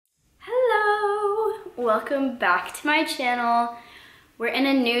welcome back to my channel. We're in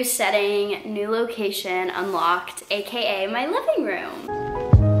a new setting, new location, unlocked, aka my living room.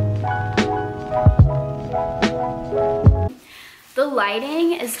 The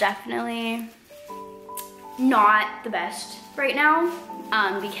lighting is definitely not the best right now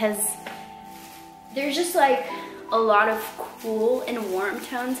because there's just like a lot of cool and warm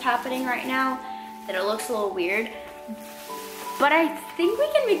tones happening right now that it looks a little weird, but I think we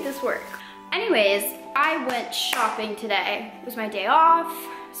can make this work. Anyways, I went shopping today. It was my day off.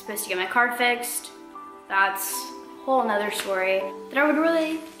 I was supposed to get my car fixed. That's a whole nother story that I would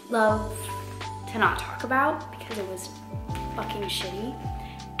really love to not talk about because it was fucking shitty.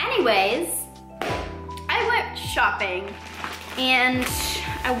 Anyways, I went shopping and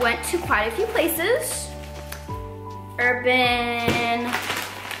I went to quite a few places. Urban,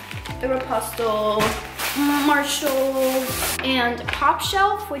 Aeropostale, Marshalls, and Top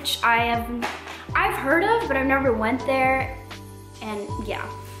Shelf, which I've heard of, but I've never went there, and yeah.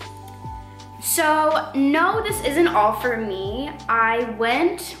 So no, this isn't all for me. I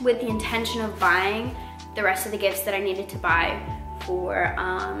went with the intention of buying the rest of the gifts that I needed to buy for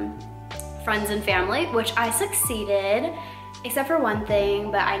friends and family, which I succeeded, except for one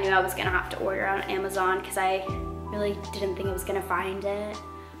thing, but I knew I was gonna have to order on Amazon because I really didn't think I was gonna find it.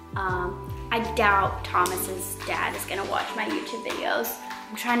 I doubt Thomas's dad is gonna watch my YouTube videos.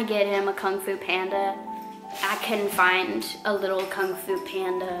 I'm trying to get him a Kung Fu Panda. I couldn't find a little Kung Fu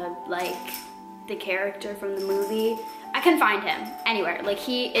Panda, like the character from the movie. I couldn't find him anywhere. Like,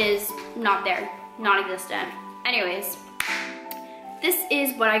 he is not there, non-existent. Anyways, this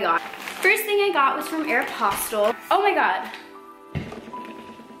is what I got. First thing I got was from Aeropostale. Oh my God.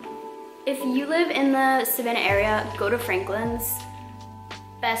 If you live in the Savannah area, go to Franklin's.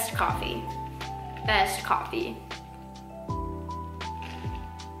 Best coffee. Best coffee.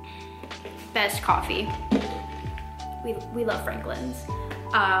 Best coffee. We love Franklin's.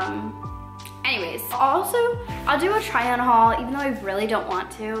 Anyways, also, I'll do a try on haul even though I really don't want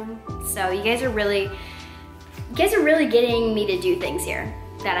to. So you guys are really getting me to do things here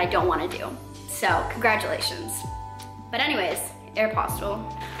that I don't want to do. So congratulations. But anyways, Aeropostale.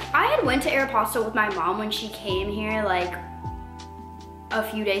 I had went to Aeropostale with my mom when she came here like a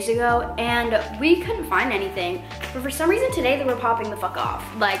few days ago, and we couldn't find anything. But for some reason today they were popping the fuck off.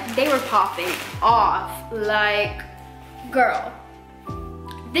 Like, they were popping off. Like, girl,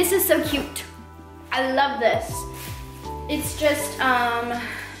 this is so cute. I love this. It's just, oh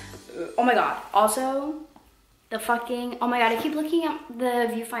my God. Also, the fucking, oh my God, I keep looking at the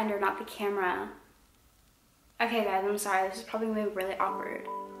viewfinder, not the camera. Okay guys, I'm sorry, this is probably gonna be really awkward,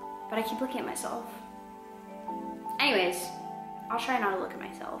 but I keep looking at myself. Anyways, I'll try not to look at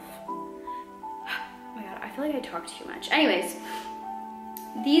myself. Oh my God, I feel like I talk too much. Anyways,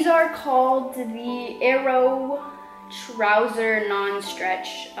 these are called the Aero Trouser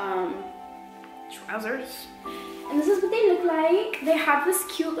Non-Stretch trousers. And this is what they look like. They have this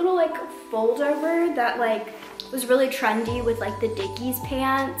cute little like fold over that like was really trendy with like the Dickies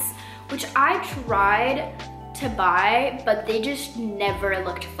pants, which I tried to buy, but they just never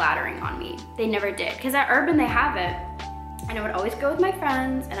looked flattering on me. They never did, because at Urban they have it. And I would always go with my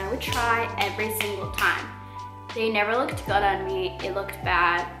friends and I would try every single time. They never looked good on me, it looked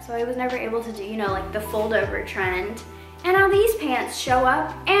bad. So I was never able to do, you know, like the fold over trend. And now these pants show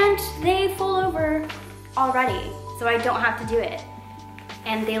up and they fold over already. So I don't have to do it.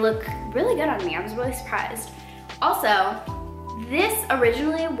 And they look really good on me, I was really surprised. Also, this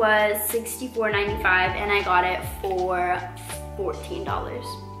originally was $64.95 and I got it for $14.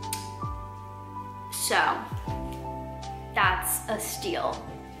 So, that's a steal,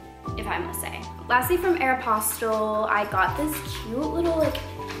 if I must say. Lastly, from Aeropostale, I got this cute little like,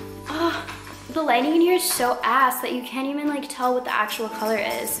 the lighting in here is so ass that you can't even like tell what the actual color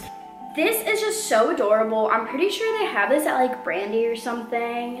is. This is just so adorable. I'm pretty sure they have this at like Brandy or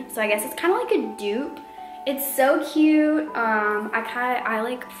something. So I guess it's kind of like a dupe. It's so cute. I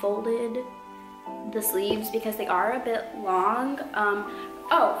like folded the sleeves because they are a bit long.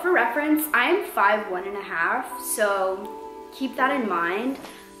 Oh, for reference, I'm 5'1½", so keep that in mind.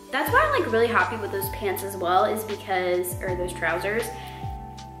 That's why I'm like really happy with those pants as well, is because, or those trousers.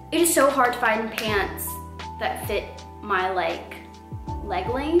 It is so hard to find pants that fit my like leg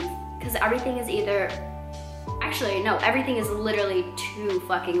length, because everything is either, actually no, everything is literally too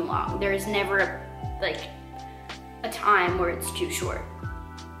fucking long. There is never like a time where it's too short,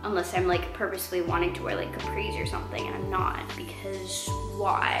 unless I'm like purposely wanting to wear like capris or something, and I'm not, because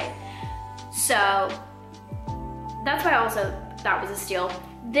why? So that's why also that was a steal.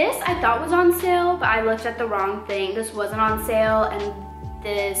 This I thought was on sale, but I looked at the wrong thing. This wasn't on sale, and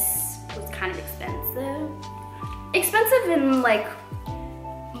this was kind of expensive. expensive in like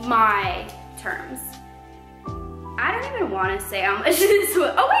my terms. I don't even want to say how much this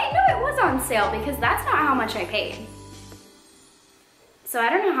was. Oh wait, no, it was on sale because that's not how much I paid. So I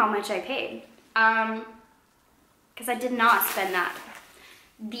don't know how much I paid. Because I did not spend that.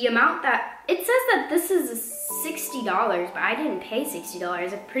 The amount that, it says that this is $60, but I didn't pay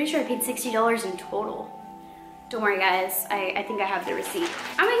 $60. I'm pretty sure I paid $60 in total. Don't worry guys, I think I have the receipt.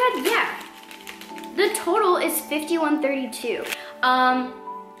 Oh my god, yeah. The total is $51.32.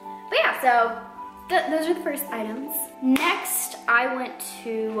 But yeah, so those are the first items. Next, I went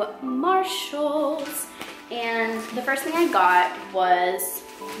to Marshall's, and the first thing I got was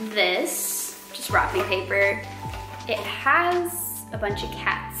this, just wrapping paper. It has a bunch of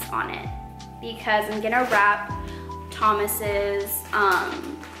cats on it because I'm gonna wrap Thomas's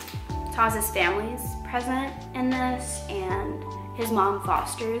family's present in this, and his mom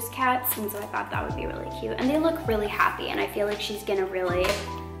fosters cats, and so I thought that would be really cute. And they look really happy, and I feel like she's gonna really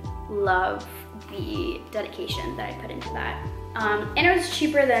love the dedication that I put into that. And it was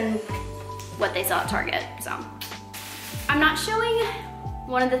cheaper than what they sell at Target, so. I'm not showing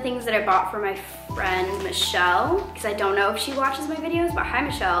one of the things that I bought for my friend Michelle, because I don't know if she watches my videos, but hi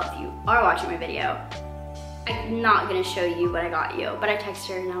Michelle, if you are watching my video, I'm not gonna show you what I got you, but I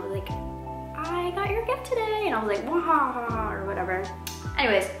texted her and I was like, I got your gift today, and I was like, wah, or whatever.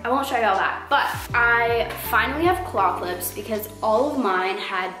 Anyways, I won't show you all that, but I finally have claw clips because all of mine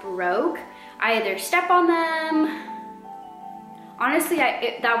had broke. I either step on them, honestly,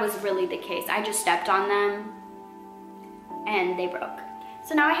 that was really the case. I just stepped on them and they broke.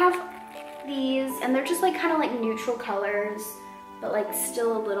 So now I have these, and they're just like kind of like neutral colors, but like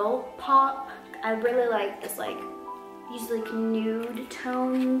still a little pop. I really like this, like these like nude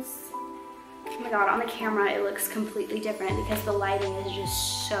tones. Oh my god, on the camera it looks completely different because the lighting is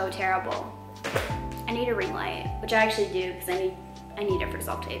just so terrible. I need a ring light, which I actually do because I need it for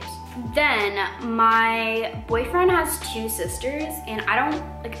self-tapes. Then my boyfriend has two sisters and I don't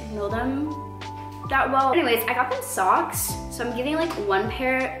like know them that well. Anyways, I got them socks. So I'm giving like one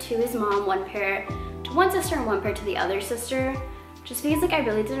pair to his mom, one pair to one sister, and one pair to the other sister. Just because like I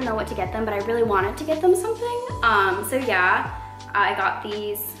really didn't know what to get them, but I really wanted to get them something. So yeah, I got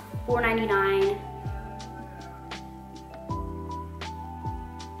these $4.99.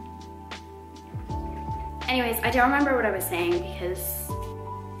 Anyways, I don't remember what I was saying because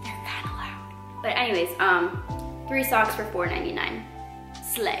they're kind of loud. But anyways, 3 socks for $4.99.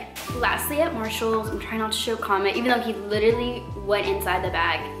 Slay. Lastly, at Marshall's, I'm trying not to show comment, even though he literally went inside the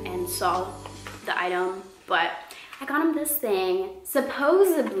bag and saw the item, but I got him this thing.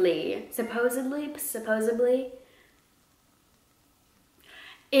 Supposedly,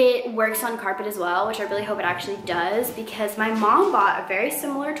 it works on carpet as well, which I really hope it actually does, because my mom bought a very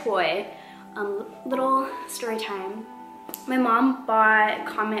similar toy. Little story time. My mom bought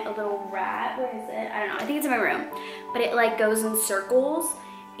Comet a little rat. Where is it? I don't know. I think it's in my room. But it like goes in circles,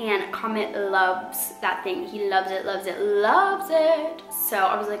 and Comet loves that thing. He loves it, loves it, loves it. So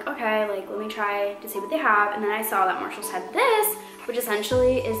I was like, okay, like let me try to see what they have. And then I saw that Marshall's had this, which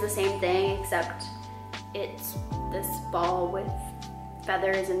essentially is the same thing, except it's this ball with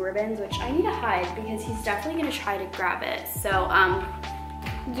feathers and ribbons, which I need to hide because he's definitely gonna try to grab it. So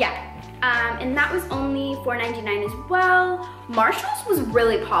yeah. And that was only $4.99 as well. Marshall's was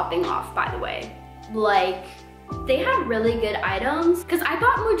really popping off, by the way. Like, they had really good items. Cause I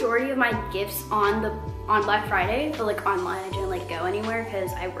got majority of my gifts on Black Friday, but like online, I didn't like go anywhere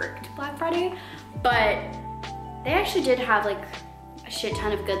cause I worked Black Friday. But they actually did have like a shit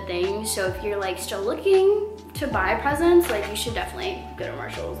ton of good things. So if you're like still looking to buy presents, like you should definitely go to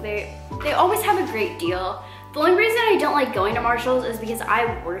Marshall's. They always have a great deal. The only reason I don't like going to Marshall's is because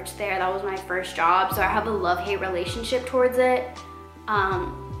I worked there. That was my first job, so I have a love-hate relationship towards it.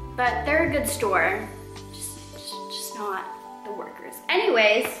 But they're a good store, just not the workers.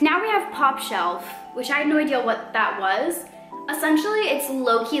 Anyways, now we have Pop Shelf, which I had no idea what that was. Essentially, it's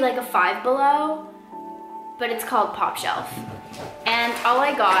low-key like a Five Below, but it's called Pop Shelf. And I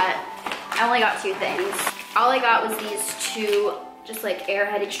only got 2 things. All I got was these 2 just like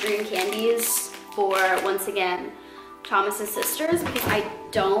Airhead Extreme candies for, once again, Thomas's sisters, because I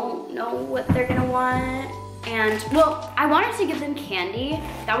don't know what they're gonna want. And well, I wanted to give them candy.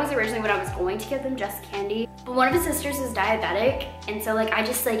 That was originally what I was going to give them, just candy. But one of his sisters is diabetic, and so like I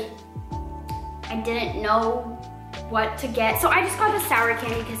didn't know what to get. So I just got the sour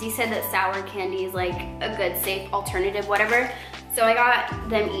candy because he said that sour candy is like a good, safe alternative, whatever. So I got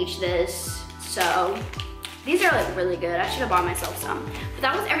them each this. So these are like really good. I should have bought myself some. But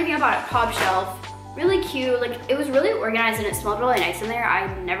that was everything I bought at Pop Shelf. Really cute. Like it was really organized and it smelled really nice in there.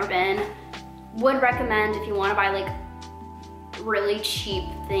 I've never been. Would recommend if you want to buy like really cheap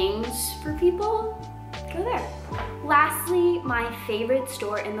things for people, go there. Lastly, my favorite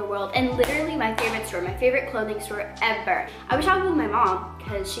store in the world, and literally my favorite store, my favorite clothing store ever. I was shopping with my mom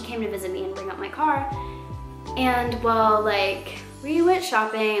because she came to visit me and bring up my car. And well, like, we went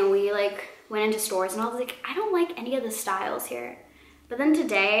shopping and we like went into stores and I was like, I don't like any of the styles here. But then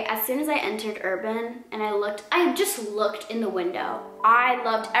today, as soon as I entered Urban and I just looked in the window. I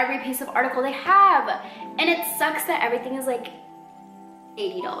loved every piece of article they have. And it sucks that everything is like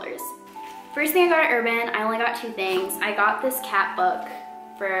 $80. First thing I got at Urban, I only got 2 things. I got this cat book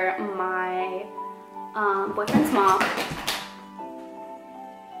for my boyfriend's mom.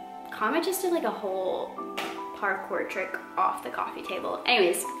 Comment just did like a whole parkour trick off the coffee table.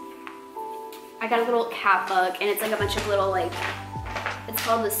 Anyways, I got a little cat book and it's like a bunch of little like, it's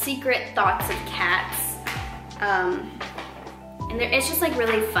called The Secret Thoughts of Cats. And it's just like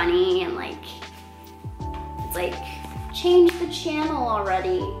really funny and like, it's like, change the channel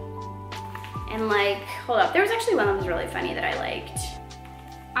already. And like, hold up, there was actually one that was really funny that I liked.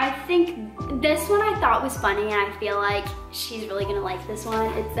 I think this one I thought was funny and I feel like she's really gonna like this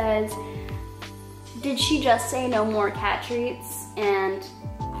one. It says, did she just say no more cat treats? And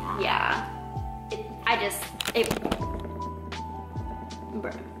yeah,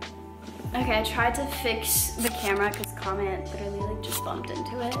 okay, I tried to fix the camera because comment literally like just bumped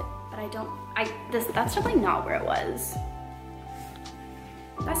into it, but that's definitely not where it was.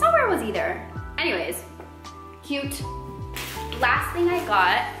 That's not where it was either. Anyways, cute. Last thing I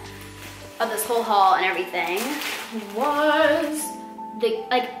got of this whole haul and everything was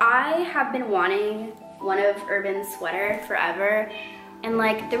I have been wanting one of Urban's sweater forever. And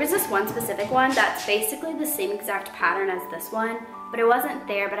like, there was this one specific one that's basically the same exact pattern as this one, but it wasn't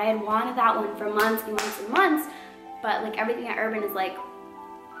there, but I had wanted that one for months and months and months. But like everything at Urban is like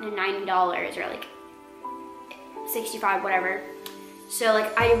 $90 or like $65, whatever. So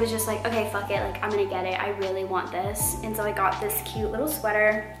like I was just like, okay, fuck it, like I'm gonna get it. I really want this. And so I got this cute little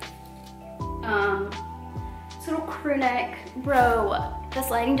sweater. This little crew neck. Bro, this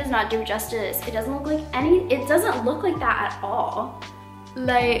lighting does not do justice. It doesn't look like it doesn't look like that at all.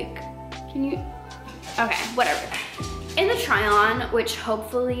 Like, can you, okay, whatever. In the try on, which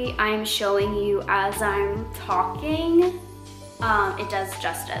hopefully I'm showing you as I'm talking, it does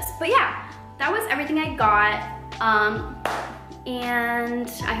justice. But yeah, that was everything I got. And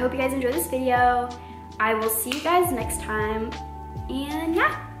I hope you guys enjoyed this video. I will see you guys next time. And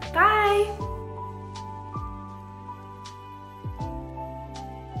yeah, bye.